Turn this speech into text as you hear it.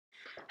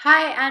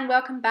Hi and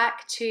welcome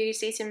back to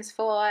SIMS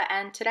 4,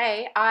 and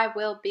today I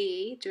will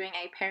be doing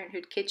a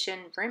Parenthood kitchen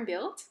room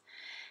build,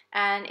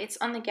 and it's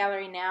on the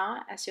gallery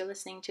now as you're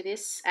listening to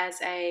this as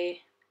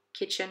a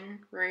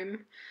kitchen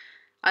room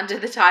under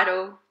the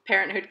title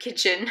Parenthood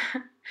Kitchen.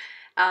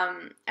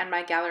 And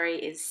my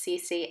gallery is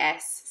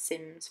CCS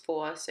Sims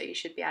 4, so you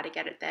should be able to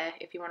get it there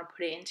if you want to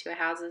put it into your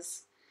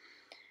houses.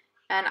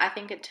 And I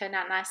think it turned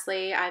out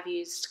nicely. I've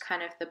used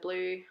kind of the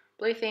blue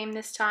theme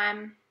this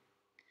time.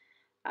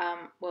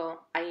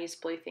 Well, I use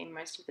blue theme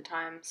most of the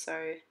time,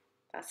 so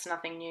that's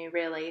nothing new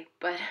really,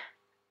 but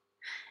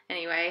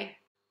anyway.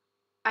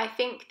 I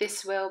think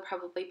this will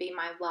probably be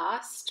my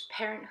last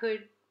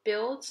Parenthood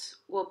build,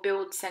 or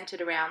build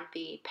centered around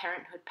the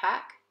Parenthood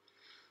pack,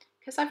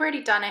 because I've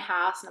already done a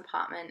house, an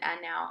apartment,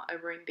 and now a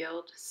room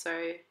build,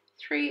 so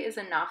 3 is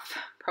enough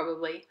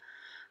probably.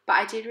 But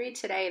I did read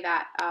today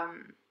that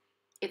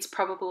it's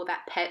probable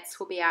that Pets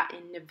will be out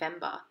in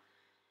November,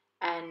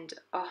 and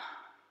I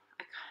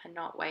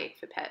cannot wait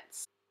for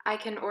Pets. I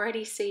can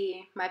already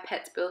see my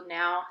Pets build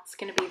now. It's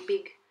going to be a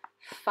big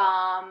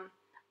farm,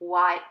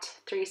 white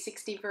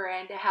 360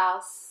 veranda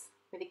house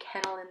with a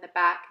kennel in the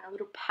back and a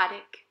little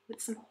paddock with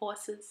some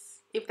horses.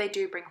 If they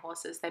do bring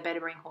horses, they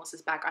better bring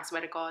horses back, I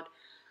swear to God.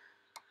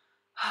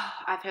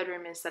 I've heard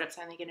rumors that it's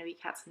only going to be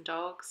cats and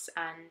dogs,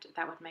 and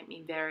that would make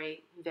me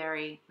very,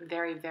 very,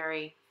 very,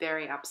 very,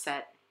 very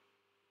upset.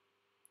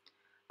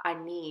 I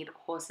need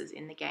horses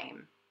in the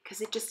game,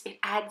 because it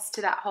adds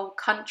to that whole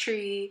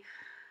country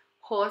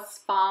horse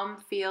farm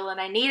feel, and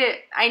I need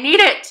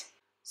it.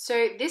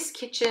 So this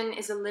kitchen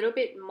is a little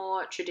bit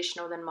more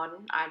traditional than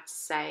modern, I'd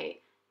say.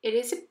 It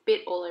is a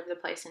bit all over the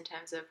place in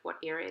terms of what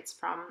era it's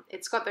from.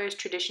 It's got those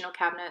traditional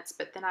cabinets,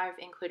 but then I've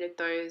included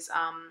those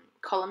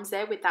columns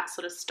there with that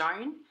sort of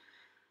stone,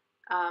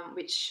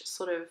 which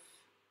sort of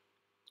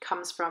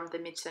comes from the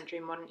mid-century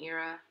modern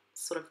era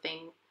sort of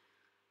thing,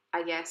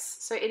 I guess.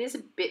 So it is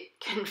a bit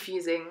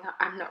confusing.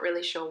 I'm not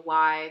really sure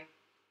why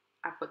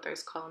I put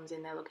those columns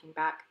in there looking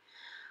back.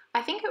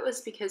 I think it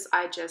was because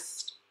I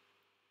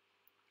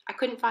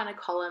couldn't find a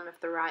column of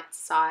the right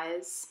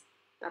size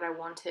that I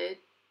wanted,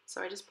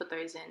 so I just put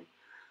those in.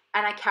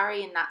 And I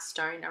carry in that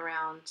stone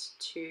around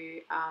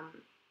to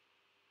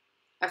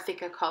a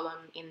thicker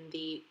column in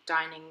the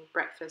dining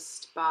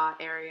breakfast bar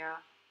area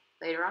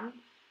later on,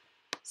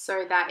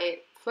 so that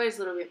it flows a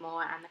little bit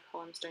more and the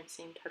columns don't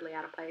seem totally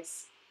out of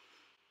place.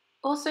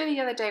 Also, the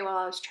other day while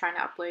I was trying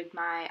to upload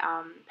my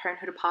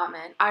Parenthood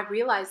apartment, I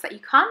realised that you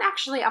can't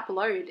actually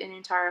upload an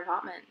entire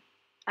apartment,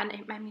 and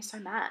it made me so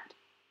mad.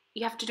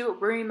 You have to do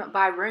it room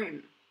by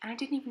room, and I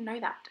didn't even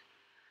know that.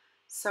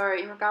 So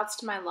in regards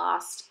to my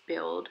last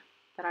build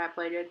that I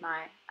uploaded,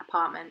 my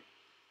apartment,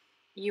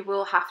 you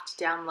will have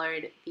to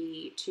download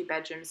the 2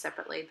 bedrooms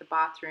separately, the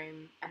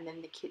bathroom, and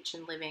then the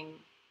kitchen living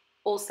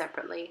all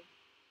separately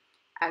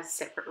as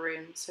separate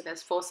rooms. So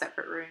there's 4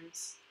 separate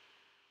rooms,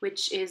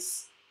 which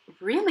is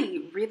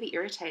really, really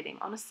irritating.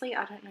 Honestly,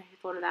 I don't know who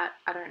thought of that.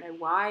 I don't know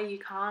why you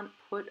can't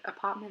put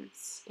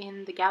apartments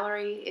in the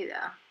gallery.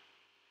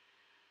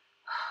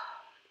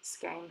 This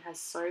game has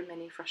so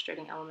many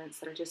frustrating elements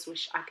that I just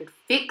wish I could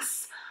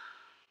fix.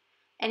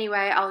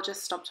 Anyway, I'll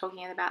just stop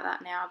talking about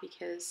that now,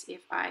 because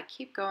if I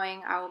keep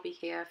going, I will be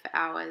here for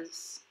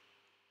hours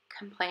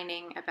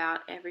complaining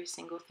about every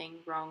single thing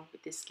wrong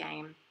with this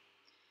game.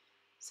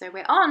 So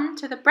we're on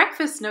to the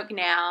breakfast nook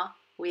now,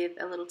 with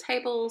a little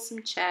table,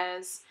 some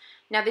chairs.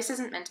 Now this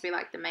isn't meant to be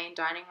like the main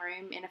dining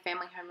room in a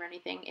family home or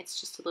anything, it's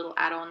just a little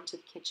add-on to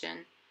the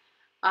kitchen.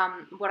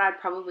 What I'd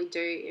probably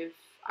do if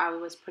I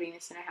was putting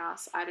this in a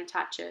house, I'd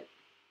attach it.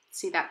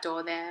 See that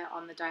door there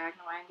on the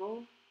diagonal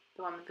angle?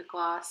 The one with the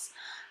glass?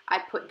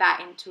 I'd put that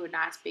into a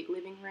nice big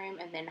living room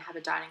and then have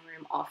a dining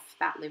room off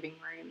that living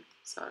room,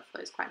 so it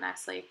flows quite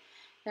nicely.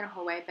 Then a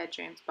hallway,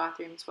 bedrooms,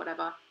 bathrooms,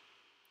 whatever.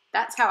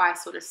 That's how I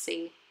sort of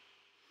see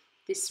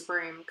this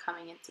room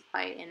coming into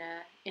play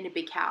in a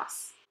big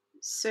house.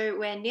 So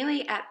we're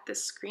nearly at the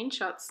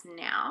screenshots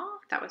now.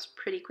 That was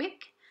pretty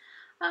quick.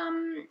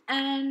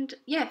 And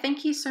yeah,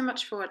 thank you so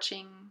much for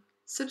watching.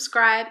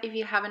 Subscribe if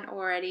you haven't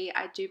already.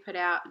 I do put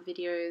out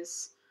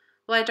videos.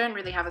 Well, I don't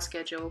really have a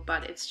schedule,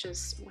 but it's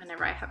just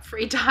whenever I have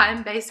free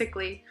time,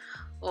 basically,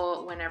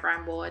 or whenever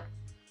I'm bored.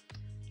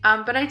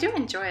 But I do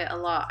enjoy it a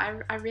lot.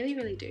 I really,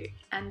 really do.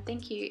 And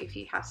thank you if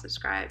you have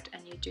subscribed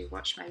and you do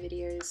watch my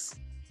videos.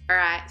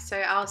 Alright, so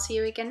I'll see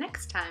you again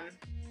next time.